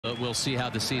We'll see how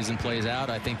the season plays out.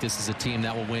 I think this is a team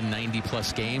that will win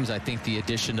 90-plus games. I think the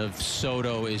addition of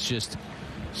Soto is just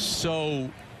so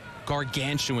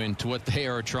gargantuan to what they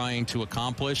are trying to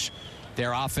accomplish.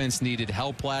 Their offense needed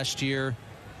help last year.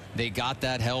 They got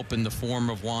that help in the form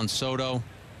of Juan Soto.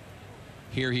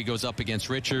 Here he goes up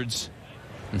against Richards.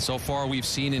 And so far we've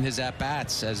seen in his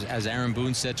at-bats, as Aaron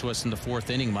Boone said to us in the fourth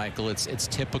inning, Michael, it's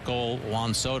typical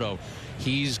Juan Soto.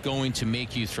 He's going to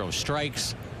make you throw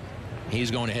strikes. He's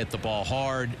going to hit the ball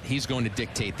hard. He's going to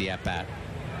dictate the at-bat.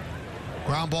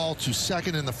 Ground ball to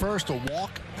second in the first, a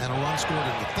walk, and a run scored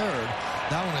in the third.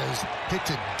 That one is hit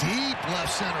to deep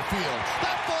left center field.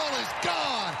 That ball is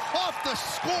gone off the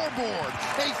scoreboard.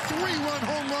 A 3-run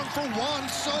home run for Juan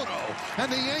Soto,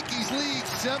 and the Yankees lead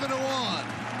 7-1.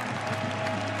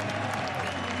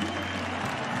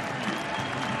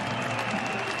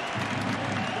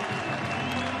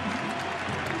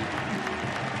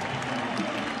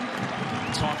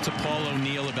 Talked to Paul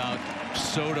O'Neill about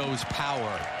Soto's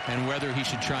power and whether he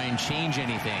should try and change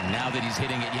anything now that he's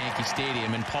hitting at Yankee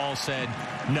Stadium, and Paul said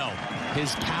no,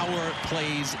 his power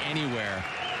plays anywhere,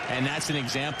 and that's an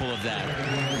example of that.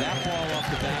 That ball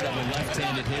off the bat of a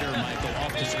left-handed hitter, Michael,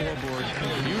 off the scoreboard,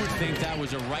 you would think that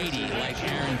was a righty like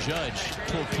Aaron Judge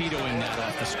torpedoing that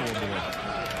off the scoreboard.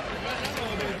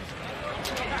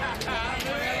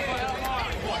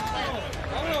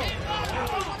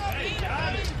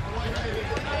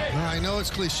 I know it's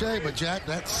cliche, but Jack,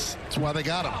 that's why they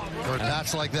got him, for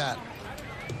bats like that.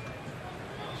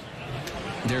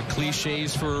 They're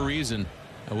cliches for a reason.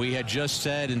 We had just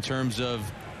said in terms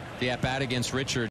of the at-bat against Richards.